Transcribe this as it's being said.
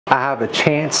I have a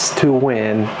chance to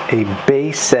win a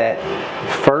base set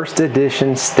first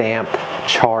edition stamped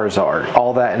Charizard.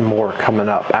 All that and more coming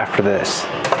up after this.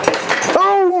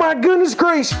 Oh my goodness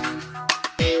gracious!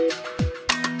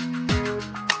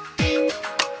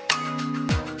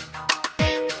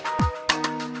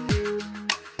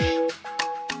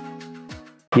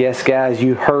 Yes guys,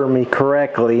 you heard me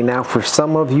correctly. Now for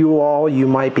some of you all, you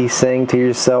might be saying to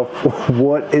yourself,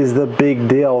 what is the big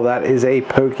deal? That is a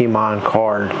Pokemon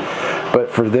card. But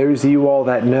for those of you all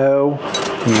that know,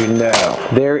 you know.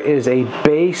 There is a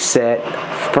base set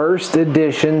first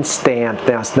edition stamp.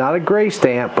 Now it's not a gray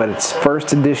stamp, but it's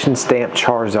first edition stamped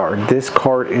Charizard. This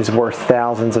card is worth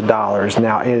thousands of dollars.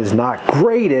 Now it is not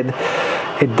graded.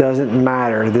 It doesn't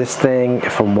matter. This thing,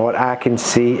 from what I can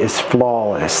see, is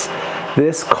flawless.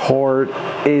 This card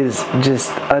is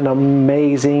just an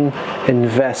amazing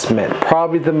investment.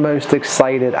 Probably the most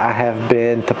excited I have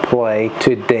been to play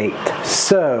to date.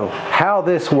 So, how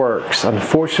this works.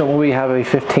 Unfortunately, we have a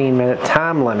 15-minute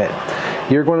time limit.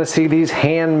 You're going to see these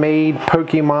handmade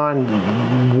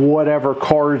Pokemon whatever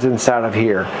cards inside of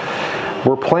here.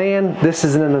 We're playing, this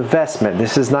is an investment.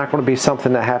 This is not going to be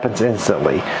something that happens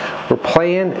instantly. We're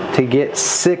playing to get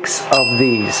 6 of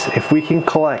these. If we can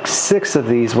collect 6 of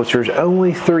these, which there's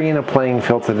only 3 in a playing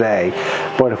field today,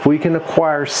 but if we can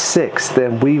acquire 6,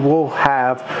 then we will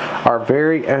have our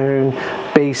very own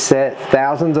base set,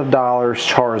 thousands of dollars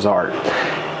Charizard.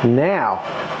 Now,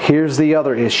 here's the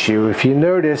other issue. If you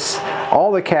notice,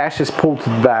 all the cash is pulled to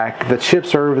the back. The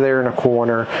chips are over there in a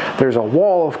corner. There's a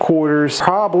wall of quarters.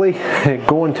 Probably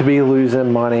going to be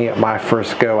losing money at my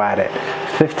first go at it.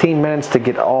 15 minutes to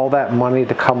get all that money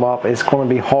to come up is going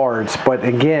to be hard. But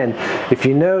again, if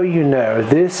you know, you know.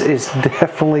 This is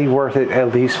definitely worth it,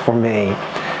 at least for me.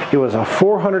 It was a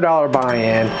 $400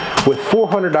 buy-in. With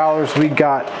 $400, we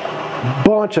got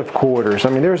bunch of quarters. I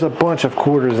mean, there's a bunch of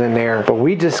quarters in there, but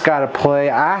we just got to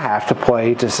play. I have to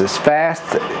play just as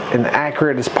fast and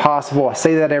accurate as possible. I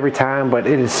say that every time, but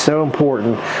it is so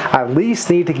important. I at least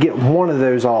need to get one of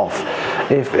those off.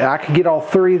 If I could get all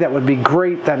 3, that would be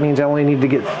great. That means I only need to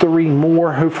get 3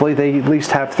 more. Hopefully they at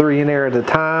least have 3 in there at a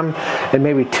time, and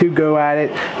maybe 2 go at it,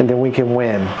 and then we can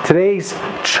win. Today's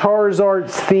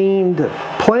Charizard themed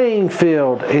playing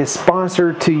field is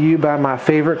sponsored to you by my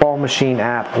favorite ball machine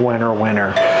app, Winner.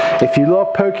 If you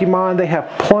love Pokemon, they have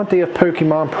plenty of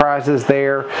Pokemon prizes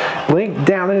there. Link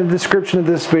down in the description of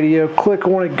this video. Click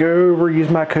on it, go over, use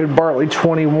my code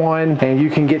Bartley21, and you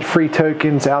can get free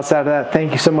tokens. Outside of that,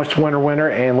 thank you so much,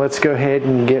 Winner, and let's go ahead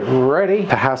and get ready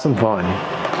to have some fun.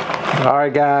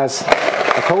 Alright guys,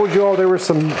 I told you all there were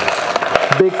some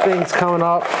big things coming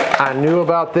up. I knew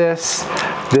about this.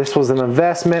 This was an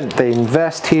investment. They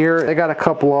invest here. They got a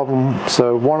couple of them,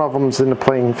 so one of them's in the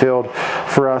playing field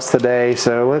for us today.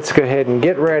 So let's go ahead and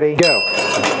get ready. Go.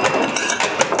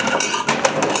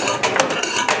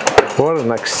 What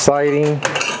an exciting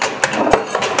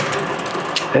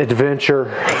adventure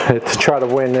to try to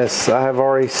win this. I have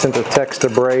already sent a text to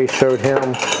Bray, showed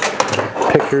him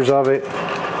pictures of it.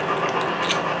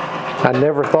 I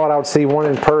never thought I would see one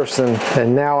in person,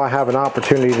 and now I have an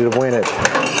opportunity to win it.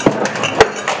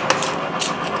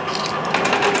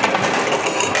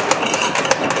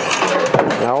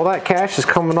 Now all that cash is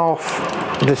coming off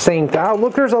the same time. Oh,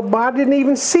 look, there's a, I didn't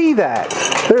even see that.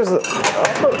 There's a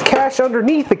cash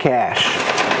underneath the cash.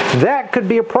 That could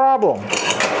be a problem.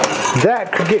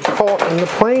 That could get caught in the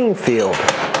playing field.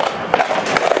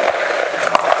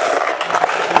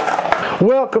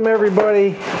 Welcome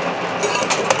everybody.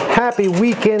 Happy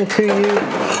weekend to you.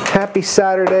 Happy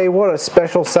Saturday. What a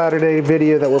special Saturday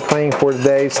video that we're playing for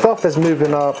today. Stuff is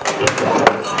moving up.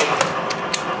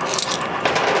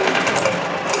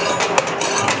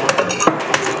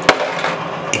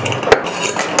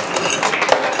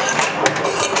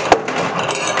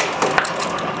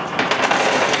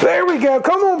 There we go.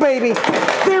 Come on, baby.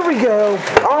 There we go.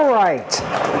 All right.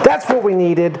 That's what we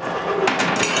needed.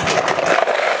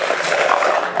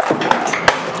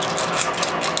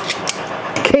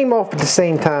 Came off at the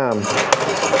same time.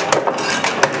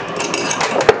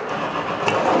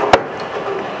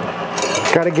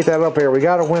 Got to get that up here. We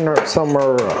got to win some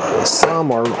or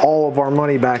all of our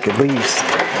money back at least.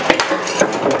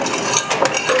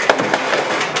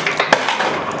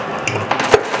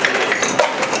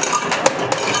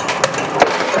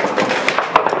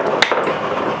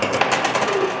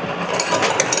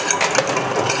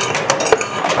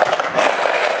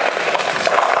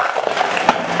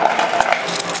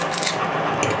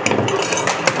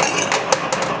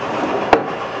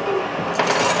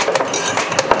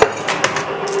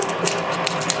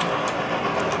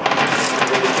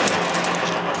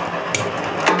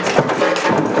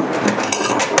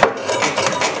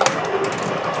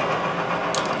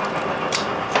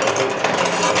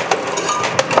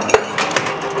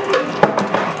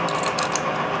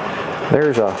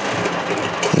 there's a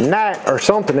gnat or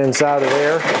something inside of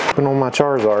there. Putting on my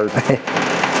Charizard.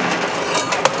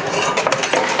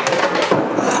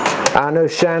 I know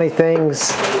shiny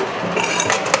things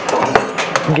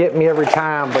get me every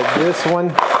time, but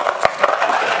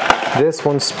this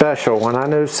one's special, and I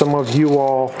know some of you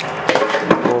all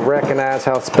will recognize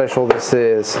how special this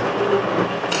is.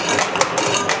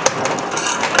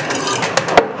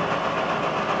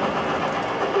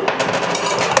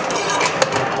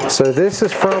 So this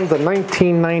is from the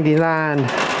 1999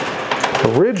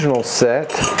 original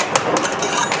set.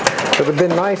 It would have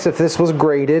been nice if this was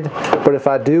graded, but if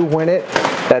I do win it,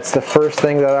 that's the first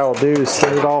thing that I will do is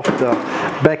send it off to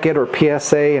Beckett or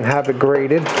PSA and have it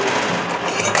graded.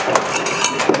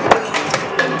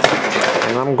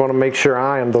 And I'm going to make sure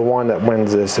I am the one that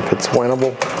wins this. If it's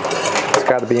winnable, it's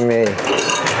got to be me.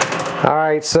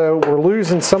 Alright, so we're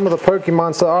losing some of the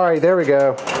Pokemon. So, alright, there we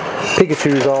go.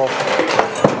 Pikachu's off.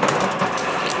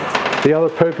 The other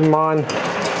Pokemon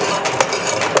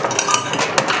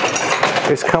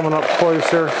is coming up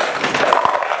closer.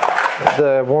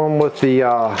 The one with the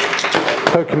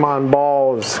Pokemon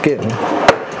ball is getting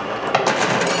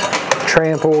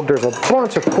trampled. There's a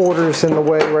bunch of quarters in the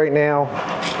way right now.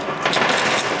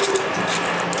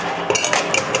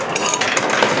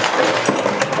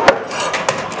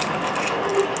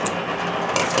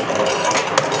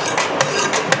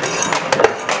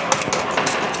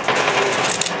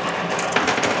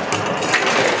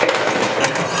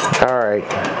 Alright,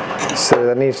 so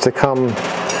that needs to come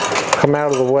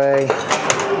out of the way.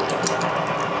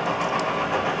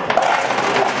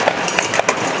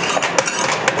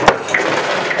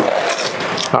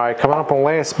 Alright, coming up on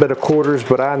last bit of quarters,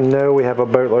 but I know we have a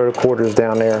boatload of quarters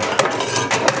down there.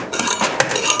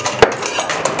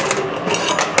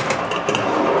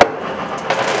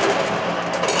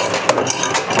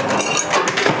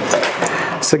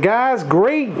 So guys,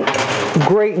 great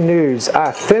news.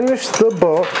 I finished the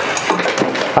book.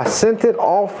 I sent it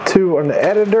off to an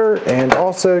editor and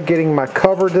also getting my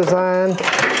cover design.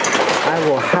 I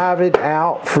will have it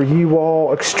out for you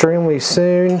all extremely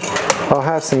soon. I'll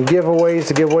have some giveaways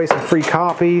to give away some free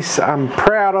copies. I'm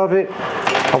proud of it.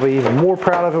 I'll be even more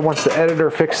proud of it once the editor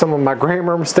fixes some of my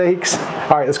grammar mistakes.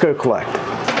 All right, let's go collect.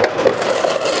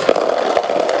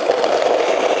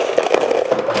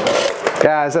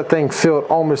 Guys, that thing filled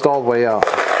almost all the way up.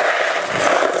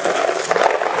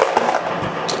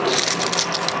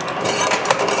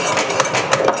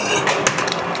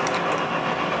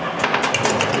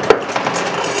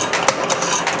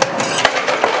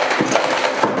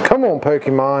 Come on,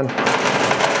 Pokemon.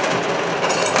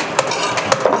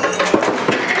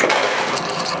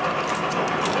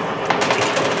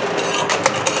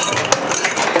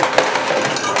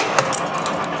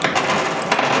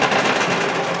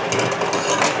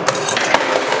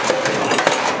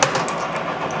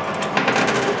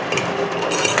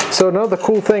 So another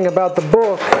cool thing about the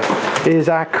book is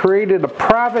I created a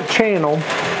private channel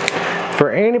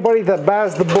for anybody that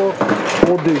buys the book.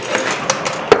 We'll do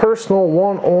personal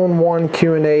one-on-one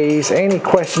Q&As. Any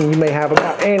question you may have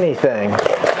about anything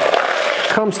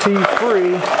comes to you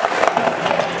free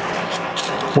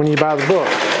when you buy the book.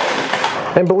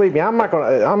 And believe me, I'm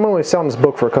only selling this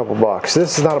book for a couple bucks.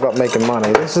 This is not about making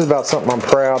money. This is about something I'm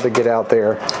proud to get out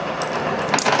there.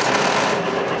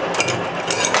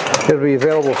 It'll be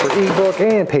available for ebook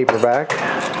and paperback.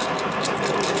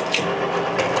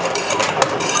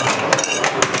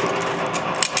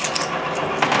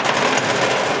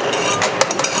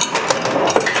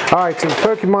 Alright, so the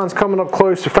Pokemon's coming up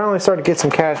close. We're finally starting to get some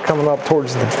cash coming up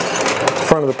towards the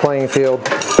front of the playing field.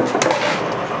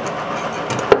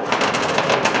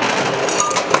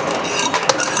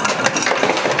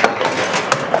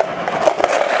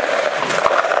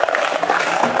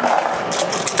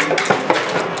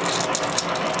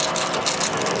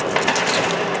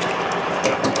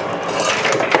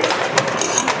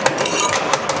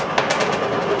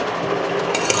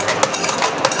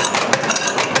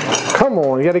 Come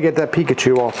on, you got to get that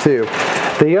Pikachu off too.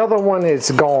 The other one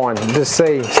is gone. Just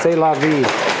say la vie.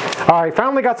 Alright,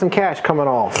 finally got some cash coming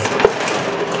off.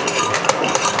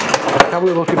 How are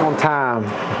we looking on time?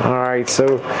 Alright, so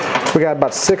we got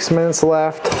about 6 minutes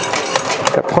left.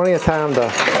 Got plenty of time to...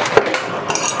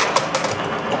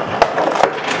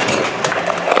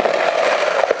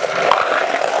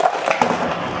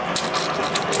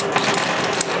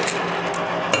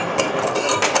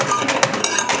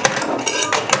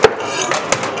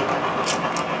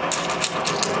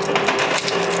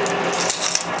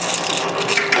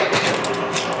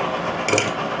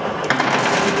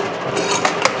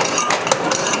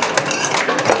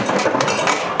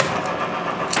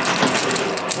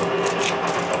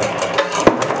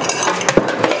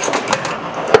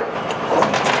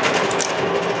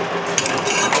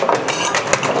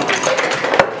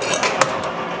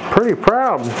 Pretty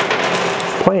proud.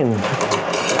 Playing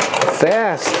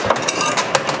fast.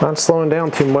 Not slowing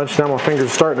down too much. Now my fingers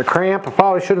are starting to cramp. I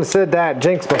probably shouldn't have said that.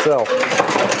 Jinxed myself.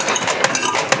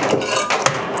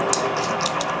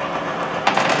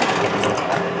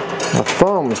 My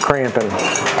thumb's cramping.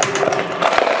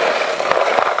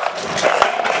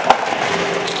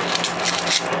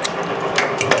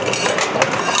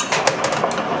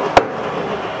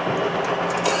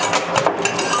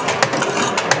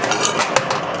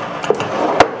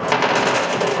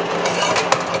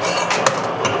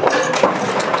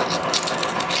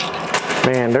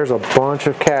 Man, there's a bunch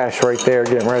of cash right there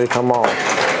getting ready to come off.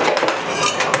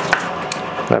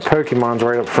 That Pokemon's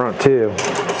right up front too.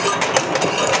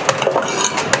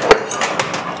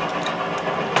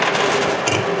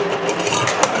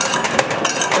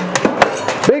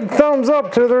 Big thumbs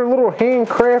up to their little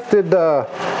handcrafted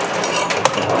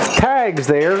tags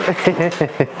there.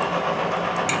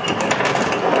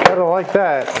 Gotta like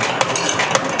that.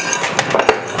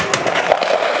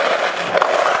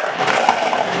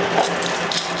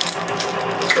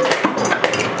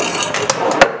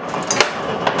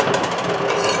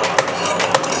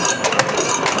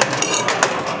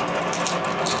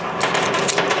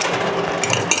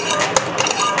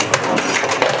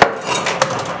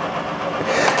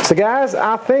 So guys,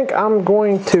 I think I'm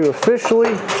going to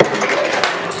officially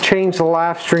change the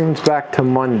live streams back to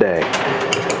Monday.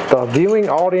 The viewing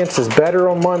audience is better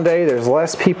on Monday. There's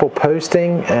less people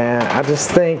posting, and I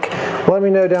just think, let me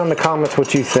know down in the comments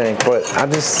what you think. But I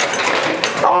just,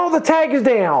 oh, the tag is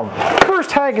down. First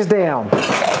tag is down.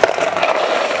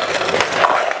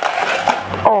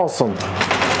 Awesome.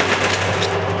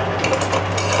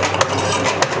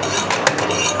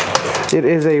 It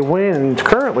is a win.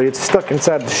 Currently, it's stuck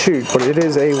inside the chute, but it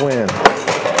is a win.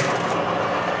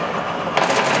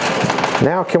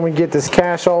 Now, can we get this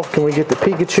cash off? Can we get the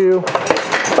Pikachu?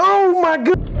 Oh my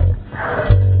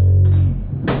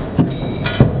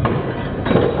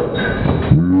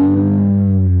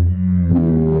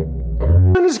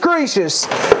goodness gracious!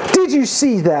 Did you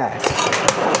see that?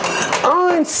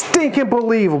 Unstinking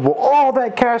believable. All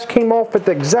that cash came off at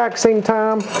the exact same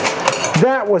time.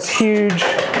 That was huge.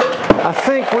 I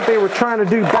think what they were trying to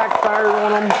do backfired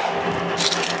on them.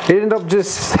 It ended up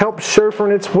just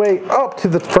chauffeuring its way up to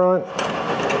the front.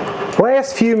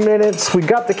 Last few minutes, we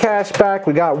got the cash back.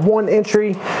 We got 1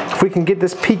 entry. If we can get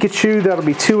this Pikachu, that'll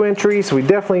be 2 entries. We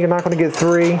definitely are not going to get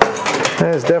 3.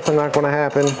 That is definitely not going to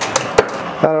happen.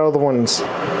 That other one's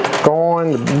gone.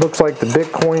 It looks like the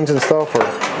Bitcoins and stuff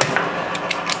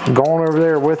are gone over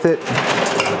there with it.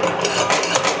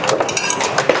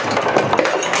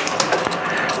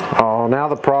 Oh, now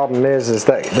the problem is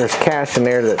that there's cash in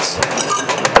there that's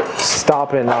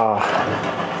stopping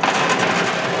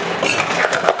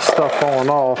stuff falling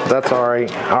off. That's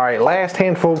alright. Alright, last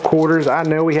handful of quarters. I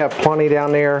know we have plenty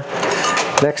down there.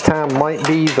 Next time might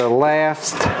be the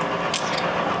last.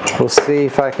 We'll see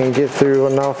if I can get through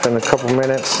enough in a couple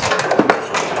minutes.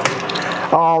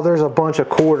 Oh, there's a bunch of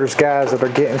quarters, guys, that are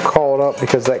getting caught up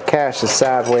because that cash is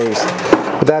sideways.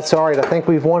 But that's alright. I think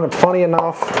we've won plenty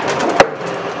enough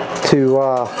to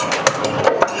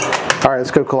alright,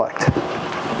 let's go collect.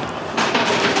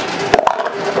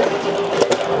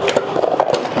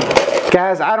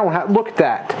 Guys, I don't have, look at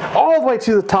that, all the way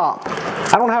to the top.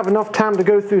 I don't have enough time to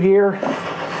go through here.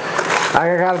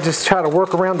 I gotta just try to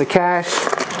work around the cash.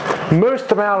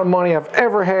 Most amount of money I've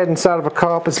ever had inside of a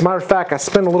cup. As a matter of fact, I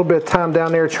spent a little bit of time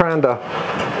down there trying to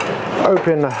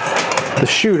open the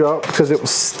chute up because it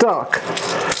was stuck.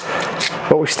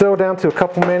 But we're still down to a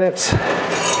couple minutes.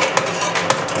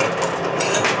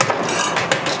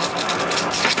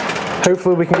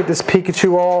 Hopefully we can get this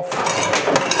Pikachu off.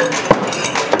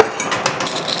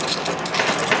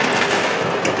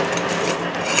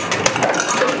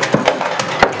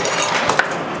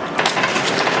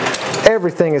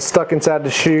 Everything is stuck inside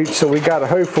the chute, so we got to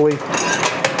hopefully,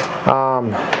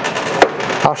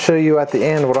 I'll show you at the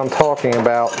end what I'm talking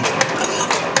about.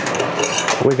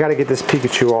 We got to get this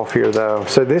Pikachu off here though.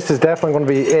 So this is definitely going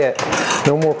to be it.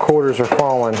 No more quarters are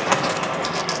falling.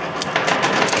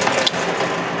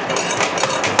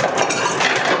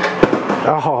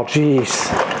 Oh, jeez.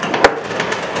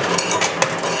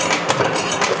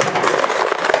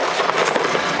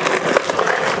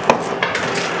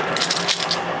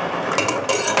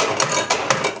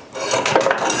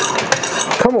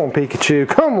 Come on, Pikachu.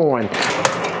 Come on.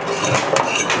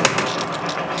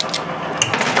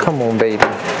 Come on, baby.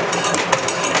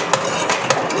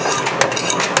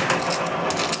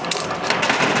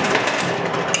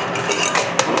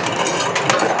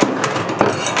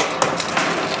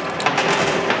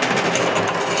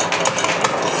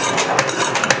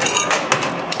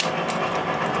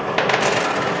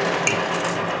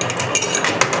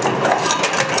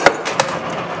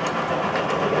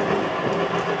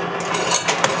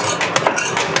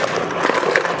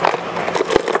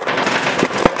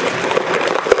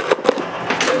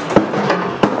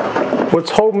 What's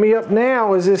holding me up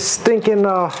now is this stinking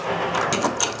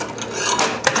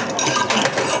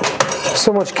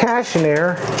so much cash in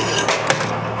there.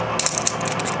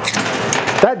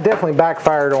 That definitely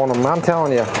backfired on them, I'm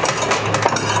telling you.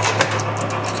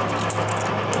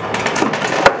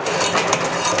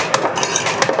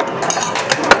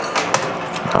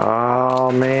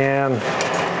 Oh man.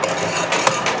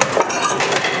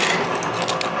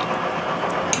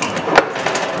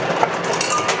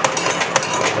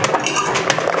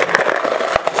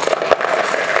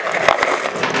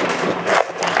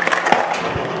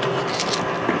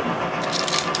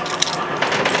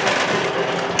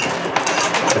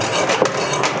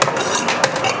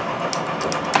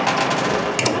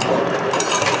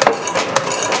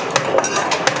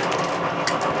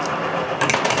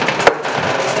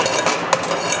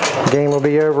 Game will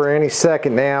be over any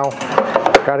second now.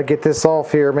 Got to get this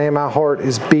off here, man. My heart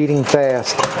is beating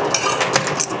fast.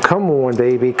 Come on,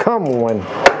 baby. Come on.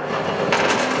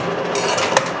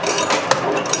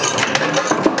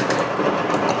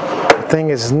 The thing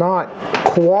is not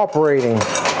cooperating.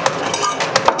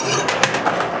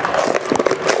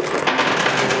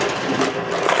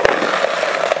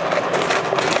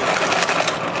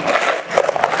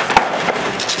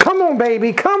 Come on,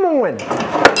 baby. Come on.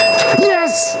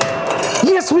 Yes!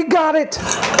 Yes, we got it!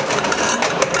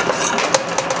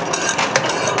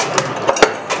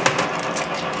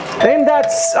 And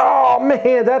that's, oh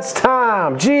man, that's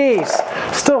time. Jeez,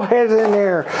 still headed in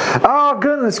there. Oh,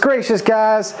 goodness gracious,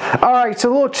 guys. All right,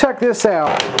 so we'll check this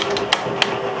out.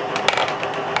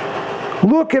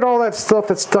 Look at all that stuff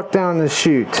that's stuck down in the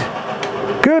chute.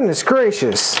 Goodness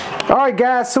gracious. All right,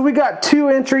 guys, so we got 2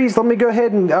 entries. Let me go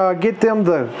ahead and get them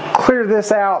to clear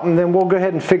this out, and then we'll go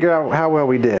ahead and figure out how well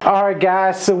we did. All right,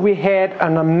 guys, so we had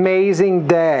an amazing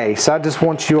day. So I just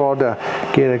want you all to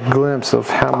get a glimpse of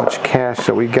how much cash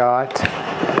that we got.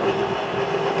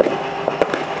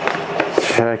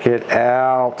 Check it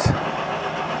out.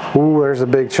 Ooh, there's a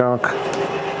big chunk.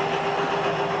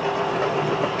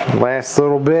 Last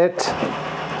little bit.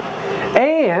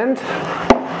 And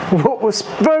what was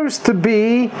supposed to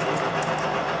be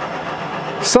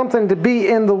something to be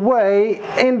in the way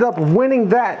ended up winning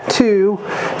that too.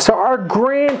 So our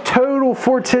grand total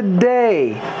for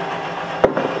today,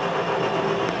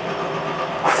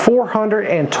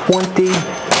 $420.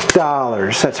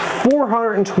 That's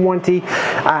 $420.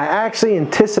 I actually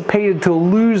anticipated to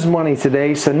lose money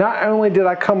today, so not only did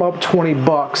I come up 20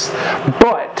 bucks,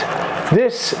 but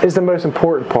this is the most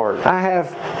important part. I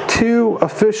have 2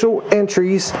 official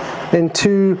entries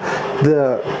into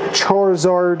the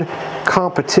Charizard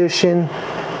competition,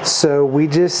 so we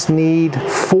just need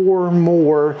 4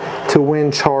 more to win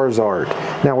Charizard.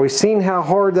 Now we've seen how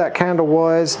hard that kind of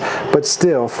was, but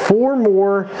still 4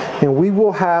 more and we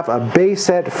will have a base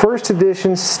set first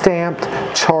edition stamped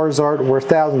Charizard worth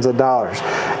thousands of dollars.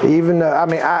 Even though, I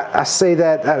mean, I say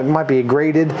that it might be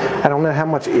graded. I don't know how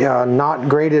much not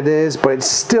graded it is, but it's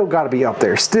still got to be up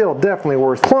there. Still definitely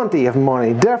worth plenty of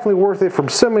money. Definitely worth it from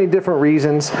so many different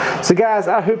reasons. So guys,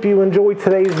 I hope you enjoyed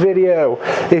today's video.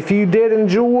 If you did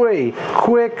enjoy,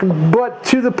 quick but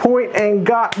to the point and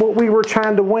got what we were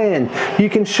trying to win, you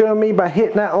can show me by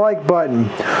hitting that like button.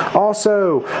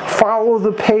 Also, follow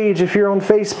the page if you're on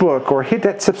Facebook, or hit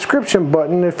that subscription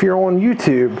button if you're on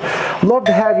YouTube. Love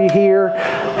to have you here.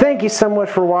 Thank you so much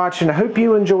for watching. I hope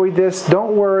you enjoyed this.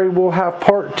 Don't worry, we'll have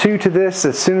part 2 to this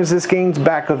as soon as this game's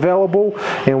back available,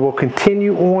 and we'll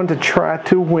continue on to try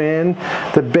to win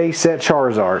the base set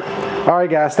Charizard. Alright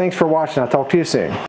guys, thanks for watching. I'll talk to you soon.